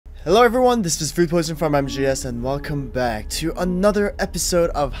Hello everyone, this is Food Poison Farm MGS and welcome back to another episode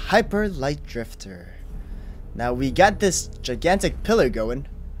of Hyper Light Drifter. Now we got this gigantic pillar going,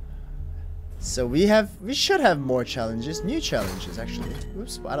 so we should have more challenges, new challenges actually.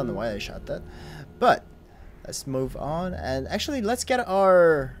 Oops, I don't know why I shot that, but let's move on and actually let's get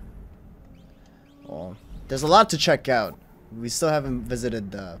our. Well, there's a lot to check out. We still haven't visited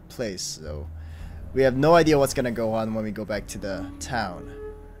the place, so we have no idea what's gonna go on when we go back to the town.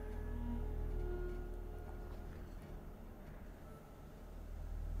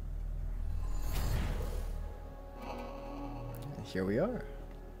 Here we are.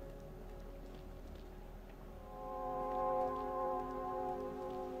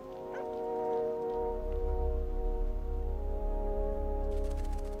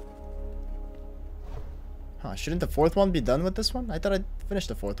 Huh, shouldn't the fourth one be done with this one? I thought I'd finished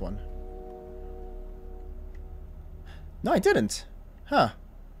the fourth one. No, I didn't. Huh.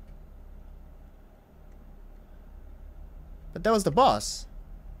 But that was the boss.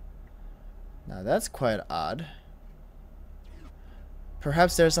 Now that's quite odd.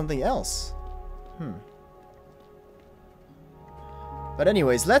 Perhaps there's something else. But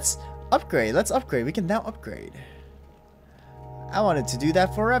anyways, let's upgrade. Let's upgrade. We can now upgrade. I wanted to do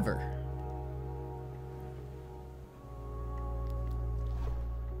that forever.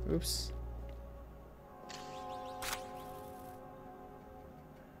 Oops.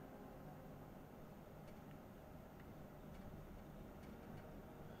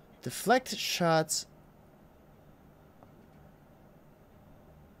 Deflect shots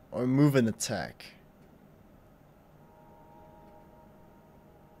or move an attack.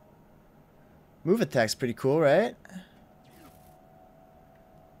 Move attack's pretty cool, right?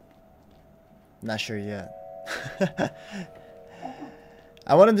 Not sure yet.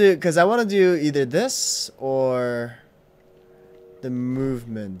 I want to do either this or the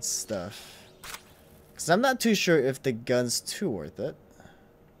movement stuff. Cause I'm not too sure if the gun's too worth it.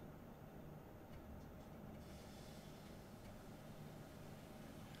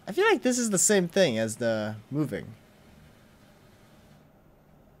 I feel like this is the same thing as the moving.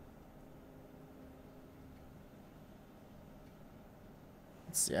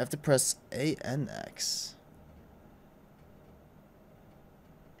 Let's see, I have to press A and X.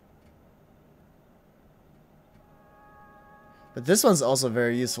 But this one's also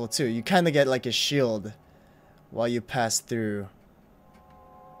very useful too. You kind of get like a shield while you pass through.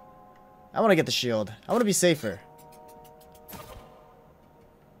 I want to get the shield. I want to be safer.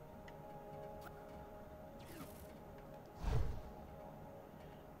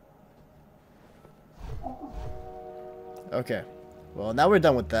 Okay, well now we're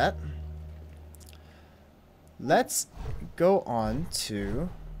done with that. Let's go on to...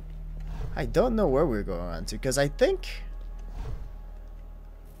 I don't know where we're going on to, because I think...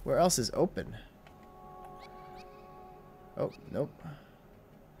 Where else is open? Oh, nope.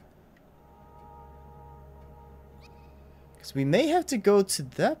 Because we may have to go to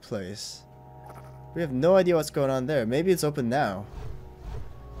that place. We have no idea what's going on there. Maybe it's open now.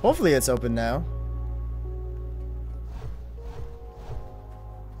 Hopefully it's open now.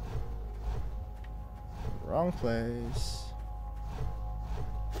 Wrong place.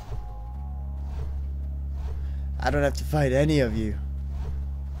 I don't have to fight any of you.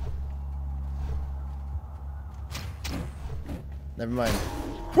 Never mind.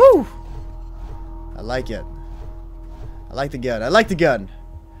 Woo! I like it. I like the gun. I like the gun.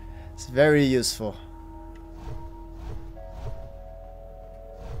 It's very useful.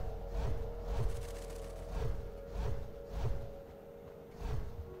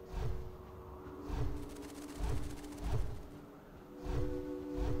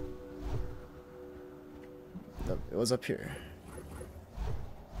 It was up here.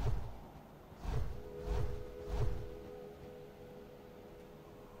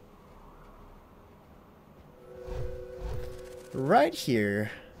 Right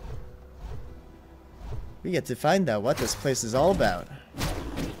here, we get to find out what this place is all about.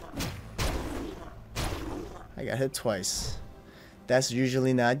 I got hit twice. That's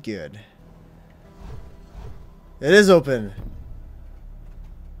usually not good. It is open.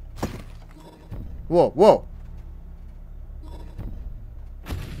 Whoa, whoa.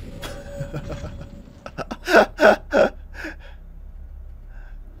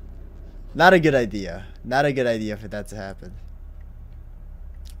 Not a good idea. Not a good idea for that to happen.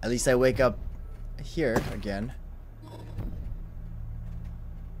 At least I wake up here again.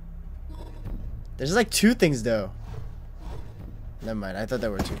 There's like two things though. Never mind. I thought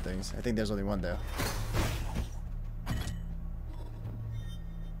there were two things. I think there's only one though.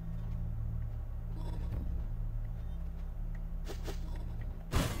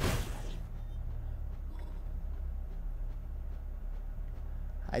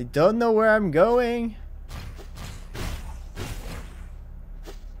 I don't know where I'm going.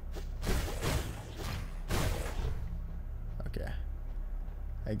 Okay.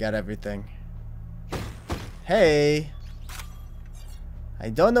 I got everything. Hey! I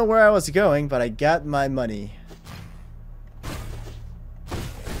don't know where I was going, but I got my money.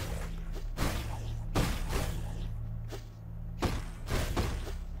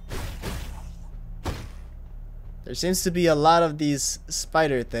 There seems to be a lot of these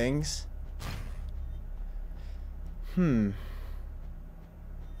spider things.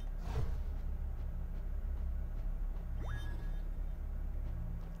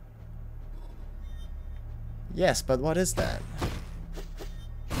 Yes, but what is that?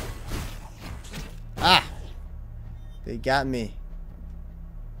 Ah! They got me.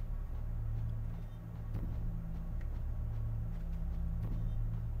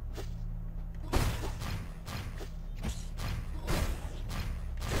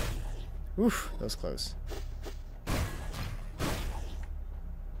 Oof, that was close.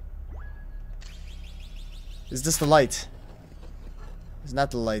 Is this the light? It's not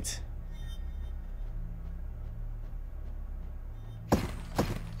the light.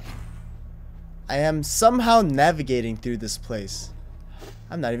 I am somehow navigating through this place.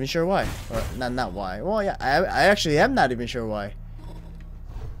 I'm not even sure why. Or, not why. Well, yeah, I actually am not even sure why.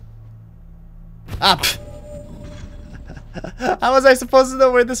 Ah! How was I supposed to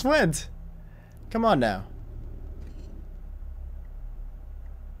know where this went? Come on now.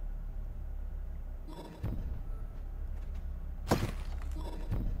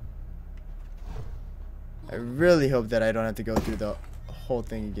 I really hope that I don't have to go through the whole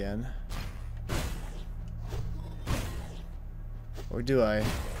thing again. Or do I?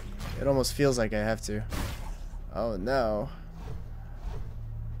 It almost feels like I have to. Oh no.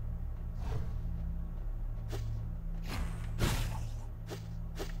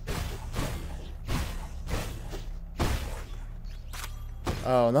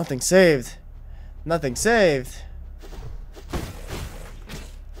 Oh, nothing saved. Nothing saved.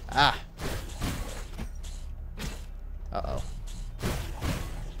 Ah. Uh-oh.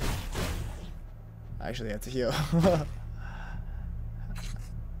 I actually have to heal.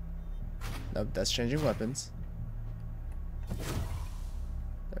 Nope, that's changing weapons.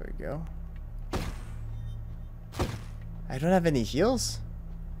 There we go. I don't have any heals?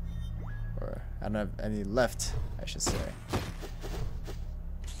 Or I don't have any left, I should say.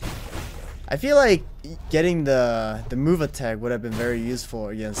 I feel like getting the move attack would have been very useful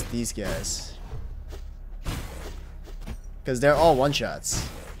against these guys. Because they're all one-shots.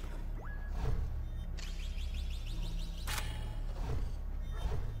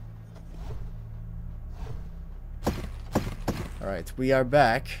 Alright, we are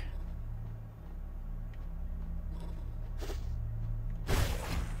back.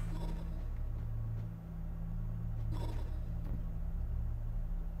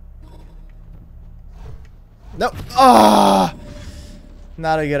 No! Ah!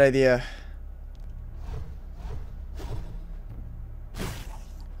 Not a good idea.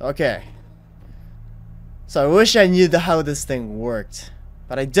 Okay. So I wish I knew how this thing worked.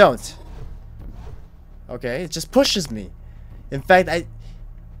 But I don't. Okay, it just pushes me. In fact, I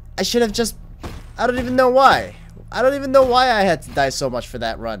should have just... I don't even know why. I don't even know why I had to die so much for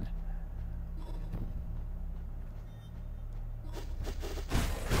that run.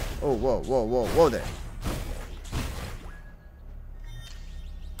 Oh, whoa, whoa, whoa, whoa there.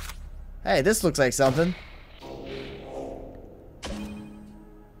 Hey, this looks like something.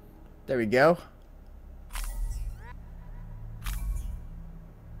 There we go.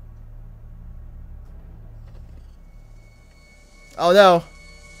 Oh no.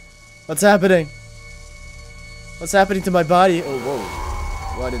 What's happening? What's happening to my body? Oh, whoa.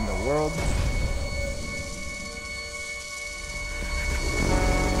 What in the world?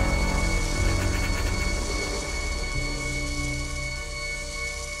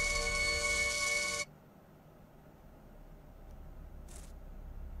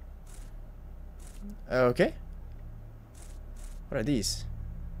 Okay. What are these?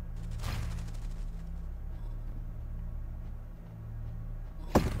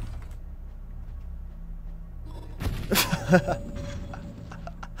 I'll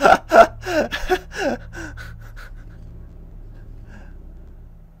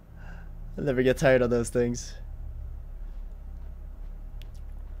never get tired of those things.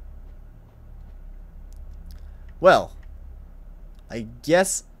 Well, I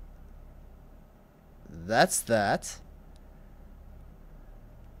guess that's that.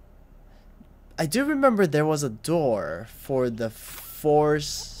 I do remember there was a door for the four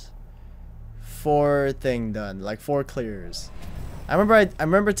thing done, like 4 clears. I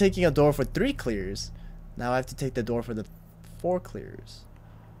remember taking a door for 3 clears. Now I have to take the door for the 4 clears.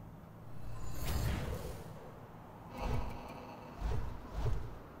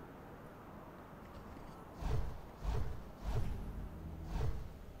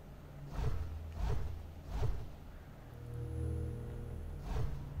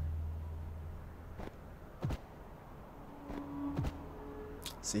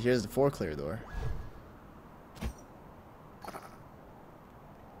 See, here's the 4 clear door.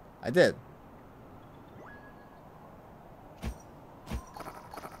 I did.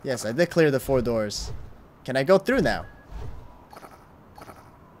 Yes, I did clear the 4 doors. Can I go through now?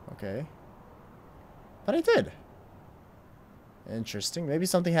 Okay. But I did. Interesting. Maybe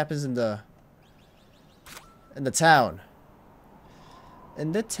something happens in the town.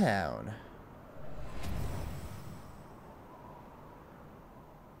 In the town.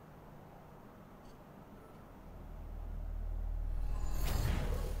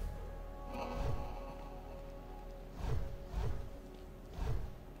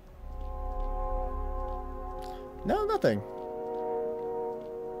 No, nothing.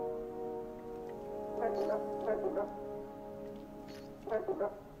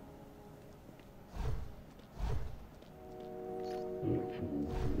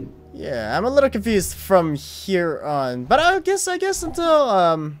 Yeah, I'm a little confused from here on, but I guess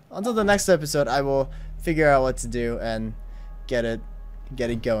until the next episode, I will figure out what to do and get it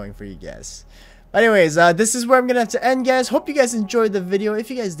going for you guys. Anyways, this is where I'm gonna have to end, guys. Hope you guys enjoyed the video. If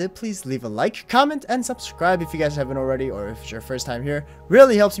you guys did, please leave a like, comment, and subscribe if you guys haven't already, or if it's your first time here.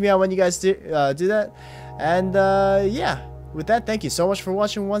 Really helps me out when you guys do that. And yeah, with that, thank you so much for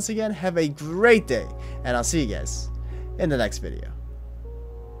watching once again. Have a great day, and I'll see you guys in the next video.